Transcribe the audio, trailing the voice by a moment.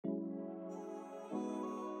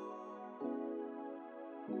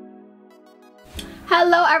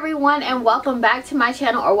Hello everyone, and welcome back to my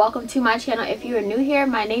channel, or welcome to my channel if you are new here.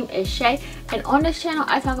 My name is Shay, and on this channel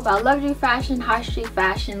I talk about luxury fashion, high street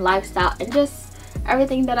fashion, lifestyle, and just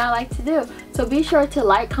everything that I like to do. So be sure to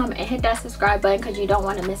like, comment, and hit that subscribe button because you don't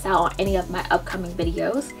want to miss out on any of my upcoming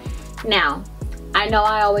videos. Now, I know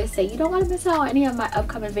I always say you don't want to miss out on any of my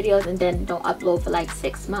upcoming videos and then don't upload for like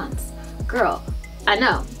 6 months. Girl, I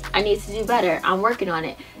know, I need to do better. I'm working on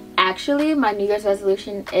it. Actually, my New Year's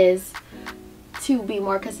resolution is to be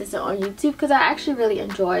more consistent on YouTube because I actually really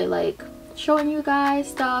enjoy like showing you guys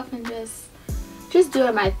stuff and just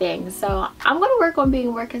doing my thing. So I'm gonna work on being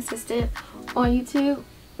more consistent on YouTube.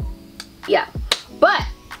 Yeah, but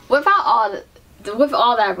with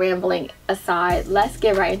all that rambling aside, let's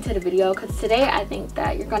get right into the video because today I think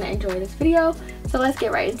that you're gonna enjoy this video. So let's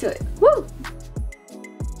get right into it. Woo!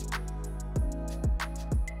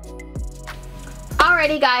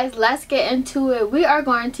 Alrighty guys, let's get into it. We are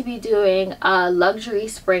going to be doing a luxury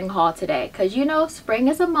spring haul today because you know spring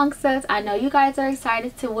is amongst us. I know you guys are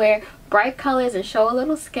excited to wear bright colors and show a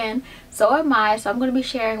little skin. So am I. So I'm going to be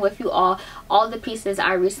sharing with you all the pieces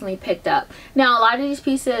I recently picked up. Now a lot of these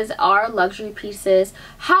pieces are luxury pieces.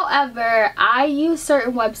 However, I use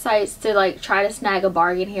certain websites to like try to snag a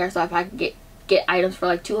bargain here. So if I can get items for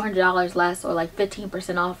like $200 less or like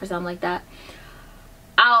 15% off or something like that,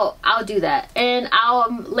 I'll do that, and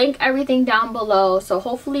I'll link everything down below. So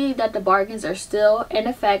hopefully that the bargains are still in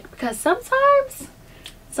effect because sometimes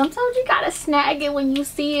you gotta snag it when you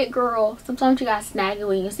see it, girl. Sometimes you gotta snag it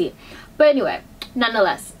when you see it. But anyway,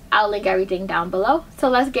 nonetheless, I'll link everything down below. So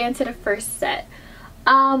let's get into the first set.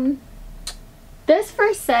 This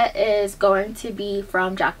first set is going to be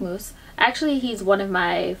from Jacquemus. Actually, he's one of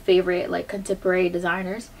my favorite like contemporary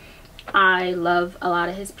designers. I love a lot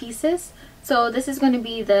of his pieces. So this is going to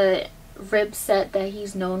be the rib set that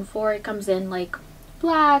he's known for. It comes in like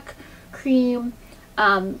black, cream.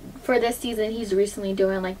 For this season, he's recently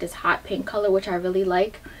doing like this hot pink color, which I really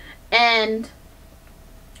like, and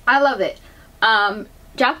I love it.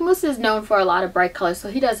 Jacquemus is known for a lot of bright colors, so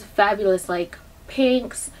he does fabulous like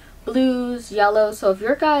pinks, blues, yellows. So if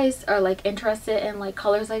your guys are like interested in like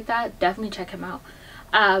colors like that, definitely check him out.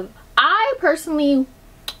 I personally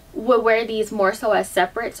would wear these more so as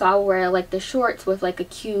separate, so I would wear like the shorts with like a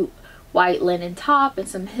cute white linen top and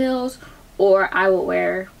some heels, or I would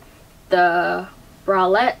wear the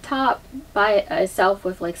bralette top by itself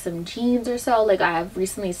with like some jeans or so. Like I have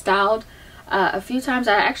recently styled a few times.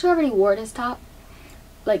 I actually already wore this top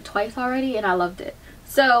like twice already and I loved it.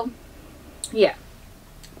 So yeah,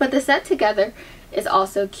 but the set together is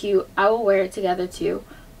also cute. I will wear it together too,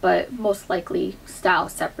 but most likely style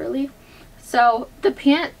separately. So the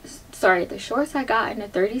the shorts I got in a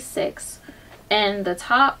 36 and the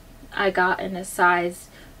top I got in a size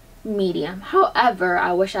medium. However,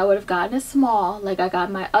 I wish I would have gotten a small like I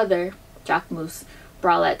got my other Jacquemus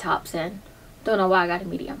bralette tops in. Don't know why I got a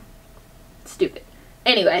medium. Stupid.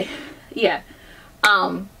 Anyway, yeah.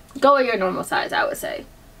 Go with your normal size, I would say.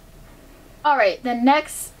 Alright, the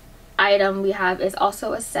next item we have is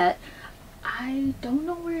also a set. I don't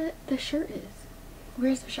know where the shirt is.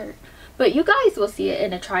 Where's the shirt? But you guys will see it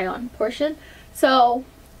in a try on portion. So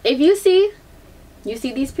if you see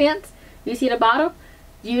these pants, you see the bottom,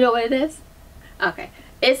 do you know what it is? Okay,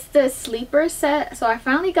 it's the sleeper set. So I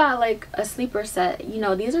finally got like a sleeper set. You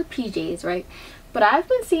know, these are PJs, right? But I've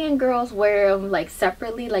been seeing girls wear them like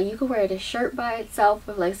separately. Like you can wear the shirt by itself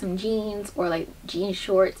with like some jeans or like jean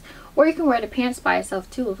shorts, or you can wear the pants by itself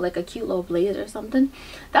too with like a cute little blazer or something.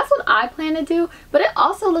 That's what I plan to do, but it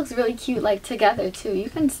also looks really cute like together too. You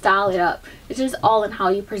can style it up. It's just all in how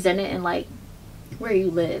you present it and like where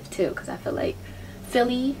you live too, because I feel like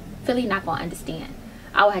Philly not gonna understand.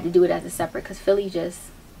 I would have to do it as a separate because Philly just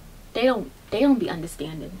they don't be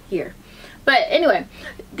understanding here. But anyway,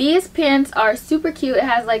 these pants are super cute. It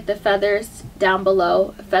has like the feathers down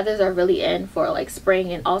below. Feathers are really in for like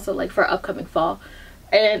spring and also like for upcoming fall.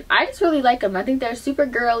 And I just really like them. I think they're super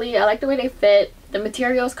girly. I like the way they fit. The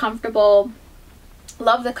material is comfortable.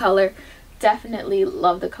 Love the color. Definitely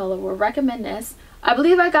love the color. Will recommend this. I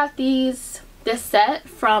believe I got this set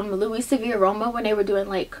from Louis Severe Roma when they were doing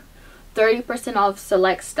like 30% off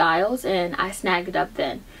select styles, and I snagged it up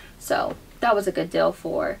then. So that was a good deal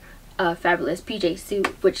for a fabulous PJ suit,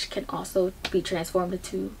 which can also be transformed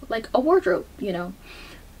into like a wardrobe, you know,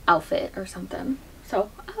 outfit or something.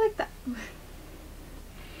 So I like that.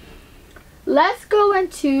 Let's go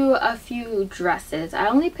into a few dresses. I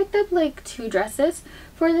only picked up like 2 dresses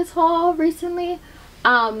for this haul recently.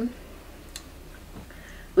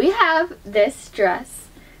 We have this dress.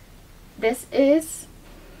 It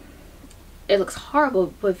looks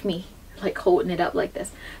horrible with me. like holding it up like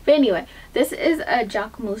this. But anyway, this is a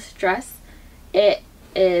Jacquemus dress. It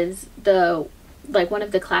is the like one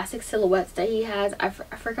of the classic silhouettes that he has. I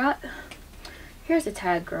forgot. Here's a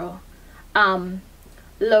tag, girl.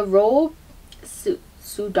 La Robe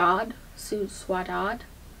Sudad.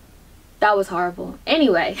 That was horrible.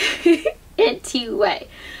 Anyway, anyway,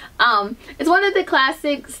 it's one of the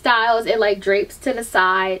classic styles. It like drapes to the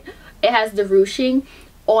side. It has the ruching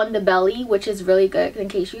on the belly, which is really good in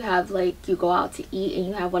case you have like you go out to eat and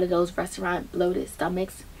you have one of those restaurant bloated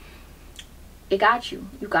stomachs. It got you.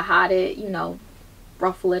 You can hide it, you know,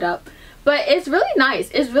 ruffle it up. But it's really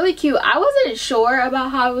nice. It's really cute. I wasn't sure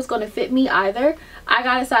about how it was going to fit me either. I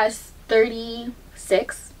got a size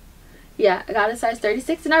 36. Yeah, I got a size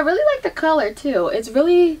 36 and I really like the color too. It's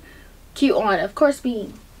really cute on. Of course,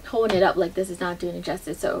 me holding it up like this is not doing it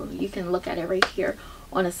justice, so you can look at it right here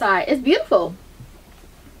on the side. It's beautiful.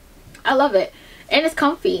 I love it. And it's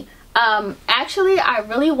comfy. Actually, I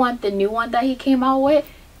really want the new one that he came out with.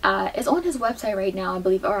 It's on his website right now, I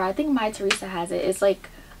believe, or I think My Teresa has it. It's like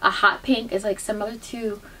a hot pink. It's like similar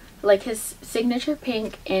to like his signature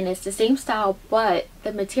pink, and it's the same style, but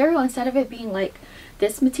the material, instead of it being like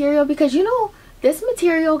this material, because you know this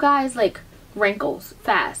material, guys, like wrinkles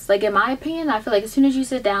fast. Like in my opinion, I feel like as soon as you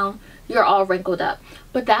sit down you're all wrinkled up,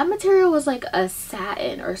 but that material was like a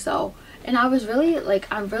satin or so, and I was really like,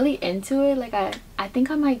 I'm really into it. Like I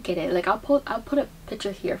think I might get it. Like I'll put a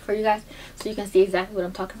picture here for you guys so you can see exactly what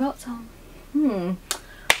I'm talking about. So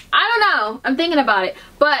I don't know, I'm thinking about it.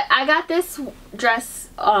 But I got this dress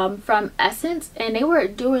from Essence, and they were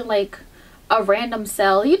doing like a random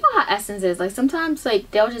sale. You know how Essence is, like sometimes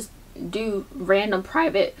like they'll just do random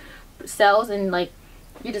private sales and like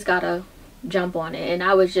you just gotta jump on it, and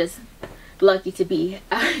I was just lucky to be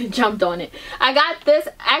jumped on it. I got this,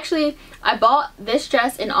 actually I bought this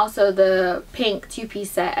dress and also the pink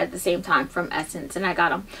two-piece set at the same time from Essence, and I got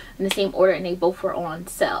them in the same order and they both were on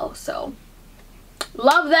sale. So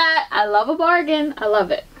love that. I love a bargain. I love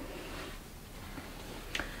it.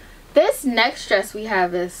 This next dress we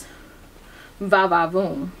have is Va Va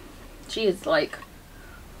Voom. She is like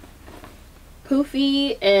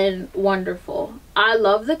poofy and wonderful. I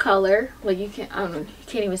love the color. Like you can't, I don't know, you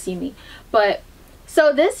can't even see me. But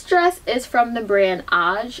so this dress is from the brand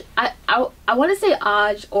AJE. I want to say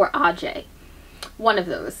AJE or AJE. One of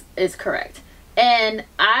those is correct. And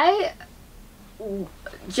I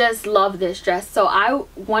just love this dress. So I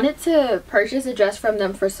wanted to purchase a dress from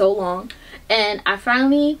them for so long, and I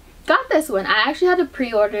finally got this one. I actually had to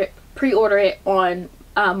pre-order it on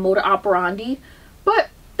Moda Operandi, but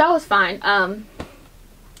that was fine. And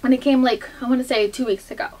it came like, I want to say 2 weeks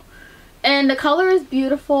ago, and the color is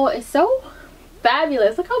beautiful. It's so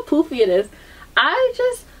fabulous. Look how poofy it is. I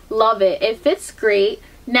just love it. It fits great.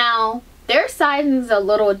 Now their sizing is a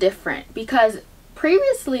little different because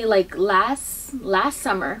previously, like last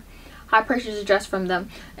summer, I purchased a dress from them,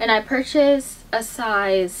 and I purchased a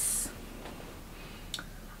size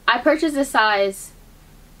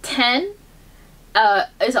 10.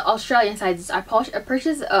 It's an Australian size. I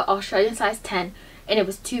purchased an Australian size 10, and it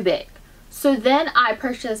was too big. So then I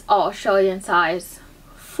purchased an Australian size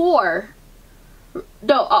 4.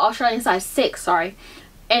 No, Australian size 6, sorry,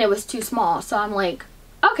 and it was too small. So I'm like,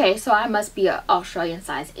 okay, so I must be an Australian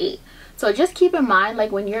size 8. So just keep in mind,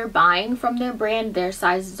 like when you're buying from their brand, their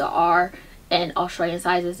sizes are in Australian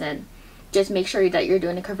sizes, and just make sure that you're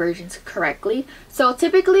doing the conversions correctly. So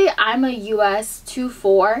typically I'm a US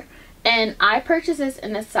 2-4, and I purchased this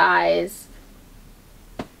in a size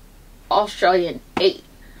Australian 8.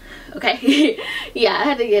 Okay. Yeah, I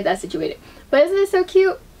had to get that situated. But isn't it so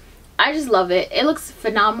cute? I just love it. It looks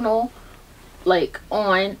phenomenal like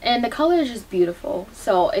on, and the color is just beautiful.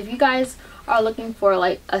 So if you guys are looking for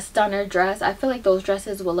like a stunner dress, I feel like those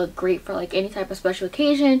dresses will look great for like any type of special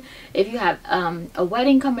occasion. If you have a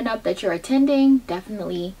wedding coming up that you're attending,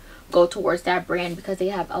 definitely go towards that brand because they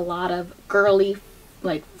have a lot of girly,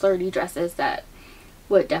 like flirty dresses that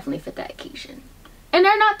would definitely fit that occasion. And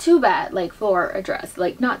they're not too bad, like for a dress,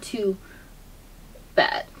 like not too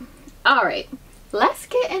bad. All right, let's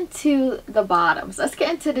get into the bottoms. Let's get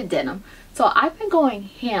into the denim. So I've been going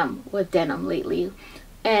ham with denim lately,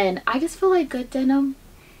 and I just feel like good denim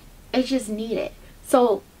is just needed.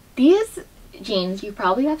 So these jeans you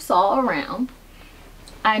probably have saw around.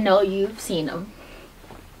 I know you've seen them.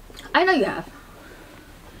 I know you have.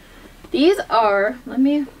 These are, let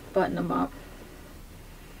me button them up.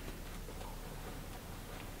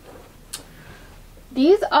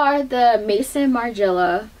 These are the Mason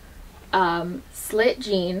Margiela slit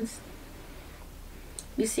jeans.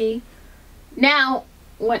 You see? Now,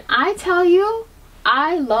 when I tell you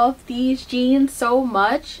I love these jeans so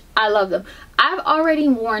much. I love them. I've already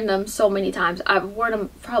worn them so many times. I've worn them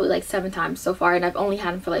probably like 7 times so far, and I've only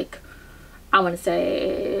had them for like, I want to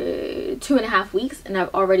say 2.5 weeks, and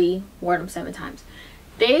I've already worn them 7 times.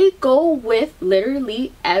 They go with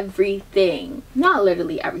literally everything. Not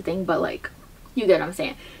literally everything, but like, you get what I'm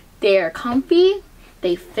saying. They're comfy.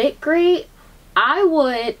 They fit great. I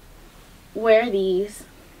would wear these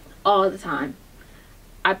all the time.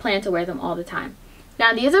 I plan to wear them all the time.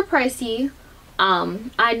 Now, these are pricey.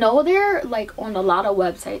 I know they're like on a lot of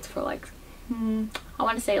websites for like, I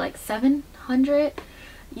want to say like $700.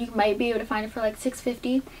 You might be able to find it for like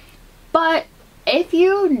 $650. But if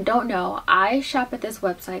you don't know, I shop at this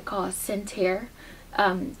website called Centire.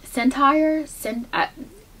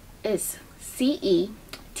 Is CETTIRE,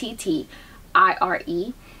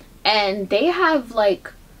 and they have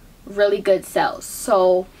like really good sales.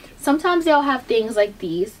 So sometimes they'll have things like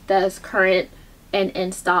these that's current and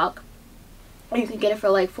in stock, and you can get it for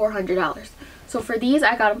like $400. So for these,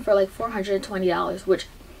 I got them for like $420, which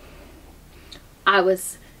I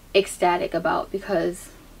was ecstatic about, because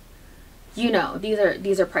you know,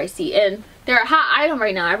 these are pricey and they're a hot item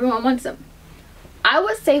right now. Everyone wants them. I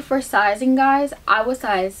would say for sizing, guys, I would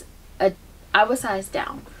size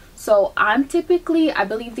down. So I'm typically, I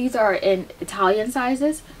believe these are in Italian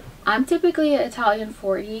sizes. I'm typically an Italian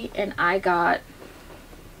 40, and I got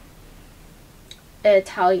an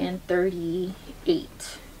Italian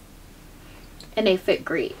 38, and they fit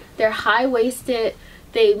great. They're high-waisted.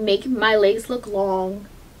 They make my legs look long.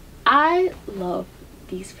 I love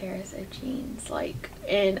these pairs of jeans, like,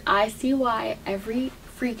 and I see why every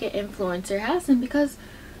freaking influencer has them, because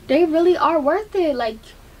they really are worth it. Like,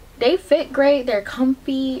 they fit great, they're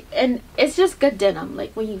comfy, and it's just good denim.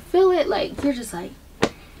 Like, when you feel it, like, you're just like,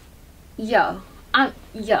 yo, I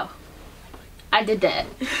did that.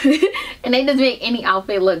 And they just make any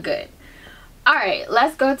outfit look good. All right,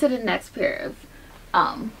 let's go to the next pair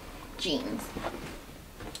of jeans.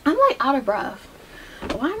 I'm like out of breath.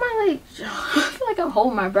 Why am I like, I feel like I'm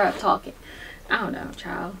holding my breath talking. I don't know,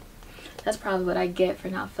 child. That's probably what I get for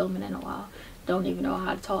not filming in a while. Don't even know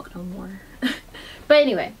how to talk no more. But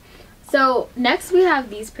anyway, so next we have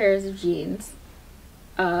these pairs of jeans.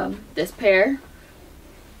 This pair,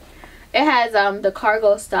 it has the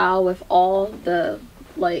cargo style with all the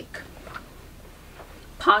like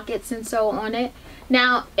pockets and so on it.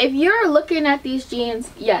 Now, if you're looking at these jeans,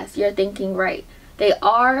 yes, you're thinking right. They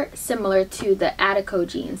are similar to the ATTICO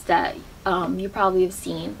jeans that you probably have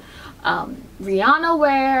seen Rihanna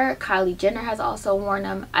wear. Kylie Jenner has also worn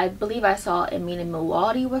them. I believe I saw Amina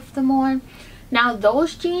Muaddi with them on. Now,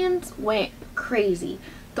 those jeans went crazy.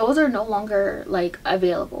 Those are no longer like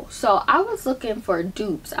available. So I was looking for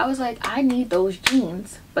dupes. I was like, I need those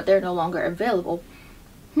jeans, but they're no longer available.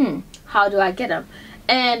 How do I get them?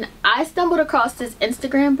 And I stumbled across this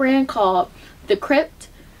Instagram brand called The Crypt.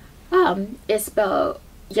 It's spelled,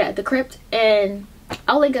 yeah, The Crypt, and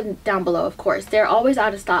I'll link them down below, of course. They're always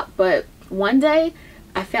out of stock, but one day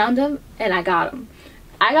I found them and I got them.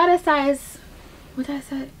 I got a size, what did I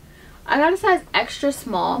say? I got a size extra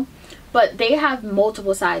small, but they have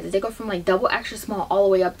multiple sizes. They go from like double extra small all the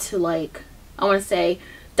way up to like, I want to say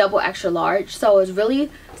double extra large. So it's really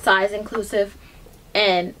size inclusive.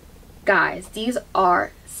 And guys, these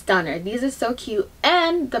are stunner. These are so cute,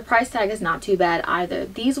 and the price tag is not too bad either.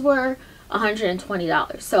 These were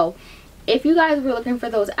 $120. So if you guys were looking for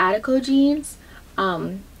those ATTICO jeans,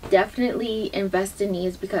 definitely invest in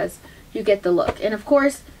these, because you get the look. And of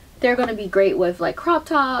course, they're going to be great with like crop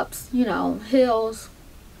tops, you know, heels.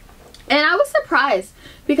 And I was surprised,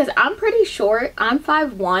 because I'm pretty short. I'm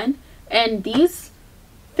 5'1", and these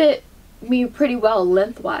fit me pretty well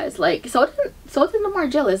lengthwise. Like, so did the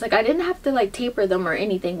Margielas. Like, I didn't have to like taper them or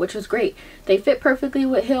anything, which was great. They fit perfectly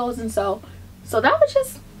with heels, and so that was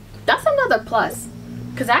just, that's another plus,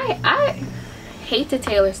 because I hate to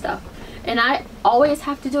tailor stuff, and I always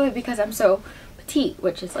have to do it because I'm so petite,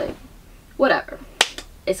 which is like, whatever,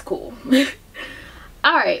 it's cool.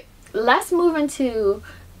 All right, let's move into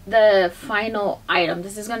the final item.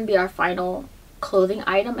 This is going to be our final clothing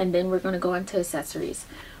item, and then we're going to go into accessories.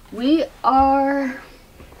 We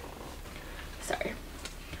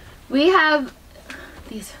have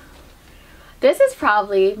these. This is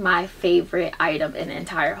probably my favorite item in the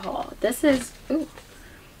entire haul. This is, ooh,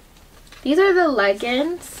 these are the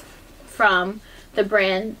leggings from the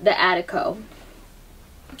brand the ATTICO.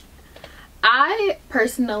 I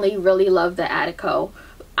personally really love the ATTICO.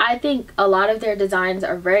 I think a lot of their designs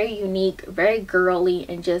are very unique, very girly,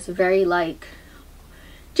 and just very like,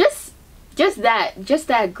 just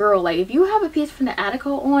that girl. Like, if you have a piece from the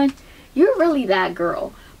ATTICO on, you're really that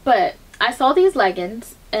girl. But I saw these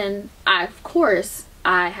leggings, and of course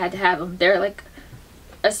I had to have them. They're like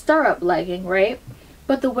a stirrup legging, right?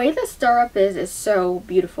 But the way the stirrup is so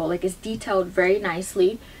beautiful. Like, it's detailed very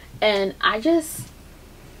nicely, and I just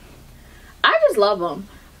love them.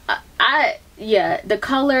 Yeah, the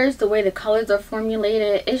colors, the way the colors are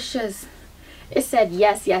formulated, it's just, it said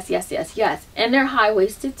yes, yes, yes, yes, yes. And they're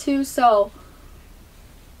high-waisted too, so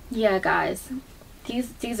yeah, guys,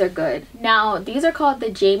 these are good. Now, these are called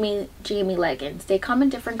the Jacquemus leggings. They come in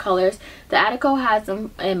different colors. The ATTICO has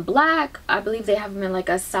them in black. I believe they have them in like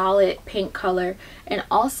a solid pink color, and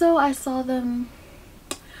also I saw them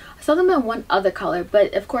in one other color,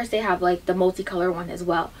 but of course they have like the multicolor one as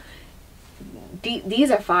well. These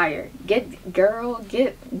are fire. Get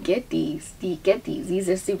these. These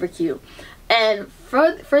are super cute. And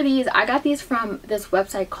for these, I got these from this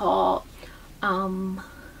website called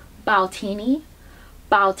Baltini,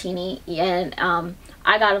 and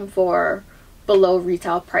I got them for below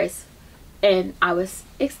retail price, and I was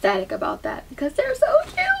ecstatic about that because they're so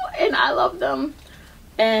cute and I love them,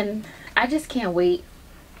 and I just can't wait.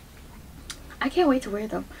 I can't wait to wear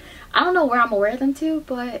them. I don't know where I'm gonna wear them to,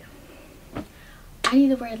 but I need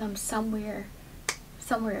to wear them somewhere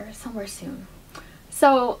soon.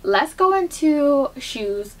 So let's go into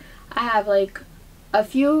shoes. I have like a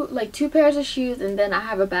few, like 2 pairs of shoes, and then I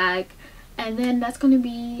have a bag, and then that's gonna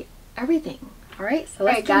be everything. All right, so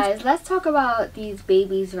guys, let's talk about these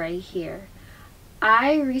babies right here.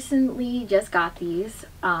 I recently just got these.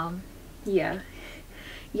 Yeah,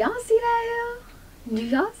 y'all see that hill? Do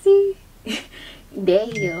y'all see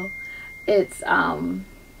that hill?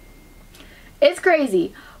 It's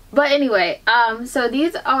crazy. But anyway, so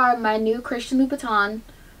these are my new Christian Louboutin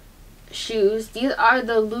shoes. These are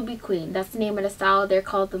the Loubi Queen. That's the name of the style. They're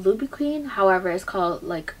called the Loubi Queen. However, it's called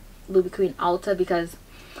like Loubi Queen Alta because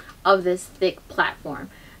of this thick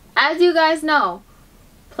platform. As you guys know,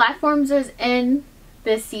 platforms is in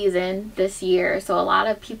this season, this year. So a lot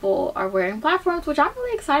of people are wearing platforms, which I'm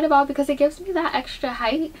really excited about because it gives me that extra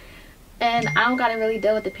height, and I don't gotta really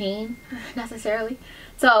deal with the pain necessarily.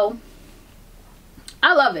 So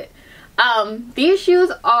I love it. These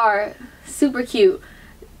shoes are super cute.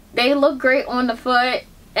 They look great on the foot,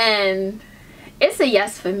 and it's a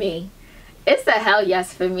yes for me. It's a hell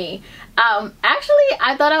yes for me. Actually,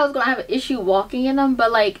 I thought I was gonna have an issue walking in them,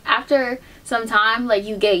 but like after some time, like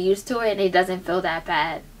you get used to it and it doesn't feel that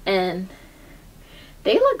bad, and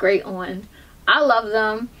they look great on. I love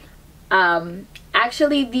them.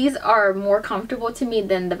 Actually, these are more comfortable to me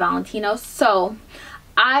than the Valentino. So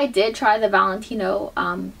I did try the Valentino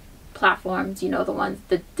platforms, you know, the ones,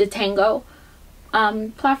 the Tango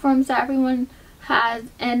platforms that everyone has,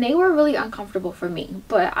 and they were really uncomfortable for me.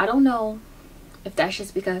 But I don't know if that's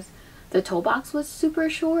just because the toe box was super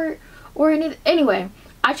short or anything. Anyway,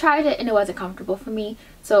 I tried it and it wasn't comfortable for me,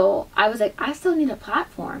 so I was like, I still need a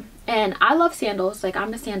platform. And I love sandals, like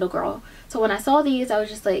I'm a sandal girl, so when I saw these I was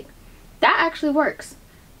just like, that actually works,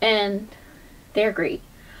 and they're great.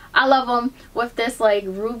 I love them with this like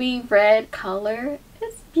ruby red color.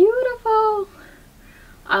 It's beautiful.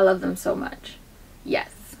 I love them so much.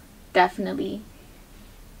 Yes, definitely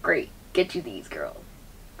great. Get you these, girl.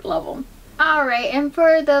 Love them. Alright, and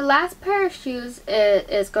for the last pair of shoes, it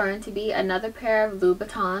is going to be another pair of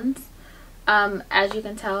Louboutins. As you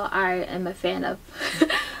can tell, I am a fan of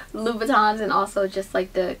Louboutins, and also just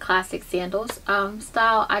like the classic sandals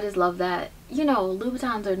style. I just love that. You know,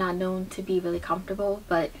 Louboutins are not known to be really comfortable,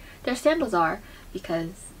 but their sandals are,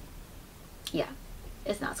 because yeah,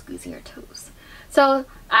 it's not squeezing your toes. So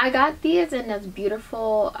I got these in this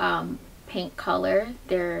beautiful pink color.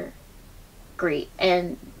 They're great,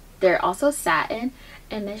 and they're also satin,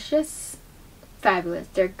 and it's just fabulous.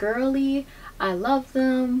 They're girly. I love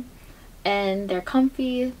them, and they're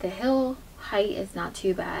comfy. The heel height is not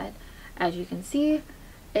too bad. As you can see,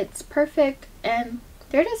 it's perfect, and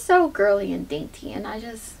they're just so girly and dainty, and I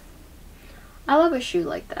love a shoe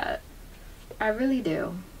like that. I really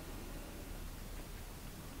do.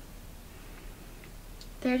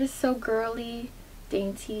 They're just so girly,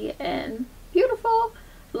 dainty, and beautiful.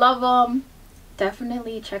 Love them.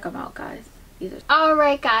 Definitely check them out, guys.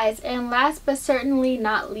 Alright guys, and last but certainly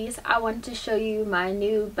not least, I wanted to show you my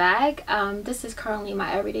new bag. This is currently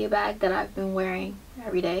my everyday bag that I've been wearing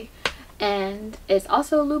every day, and it's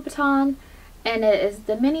also Louboutin, and it is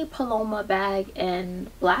the mini Paloma bag in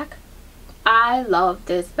black. I love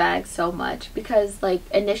this bag so much because like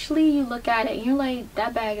initially you look at it and you're like,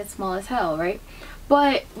 that bag is small as hell, right?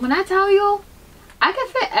 But when I tell you, I can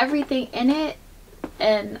fit everything in it,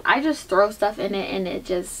 and I just throw stuff in it, and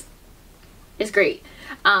it's great.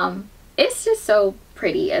 It's just so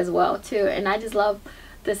pretty as well too, and I just love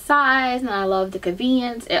the size and I love the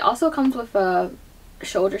convenience. It also comes with a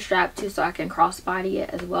shoulder strap too, so I can crossbody it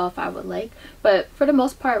as well if I would like. But for the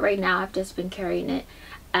most part right now, I've just been carrying it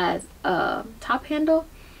as a top handle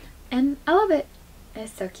and I love it.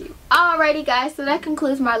 It's so cute. Alrighty guys, so that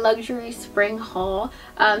concludes my luxury spring haul.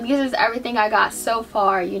 This is everything I got so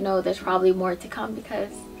far. You know, there's probably more to come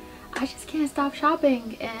because I just can't stop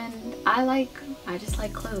shopping and I just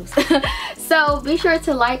like clothes. So be sure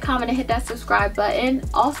to like, comment, and hit that subscribe button.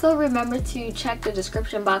 Also remember to check the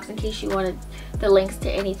description box in case you wanted the links to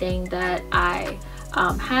anything that I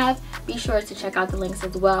have. Be sure to check out the links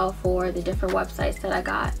as well for the different websites that I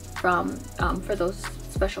got from for those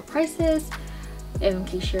special prices, in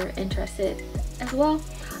case you're interested as well.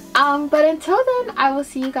 But until then, I will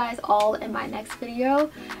see you guys all in my next video.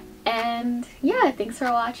 And yeah, thanks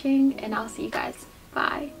for watching and I'll see you guys.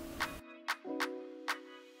 Bye.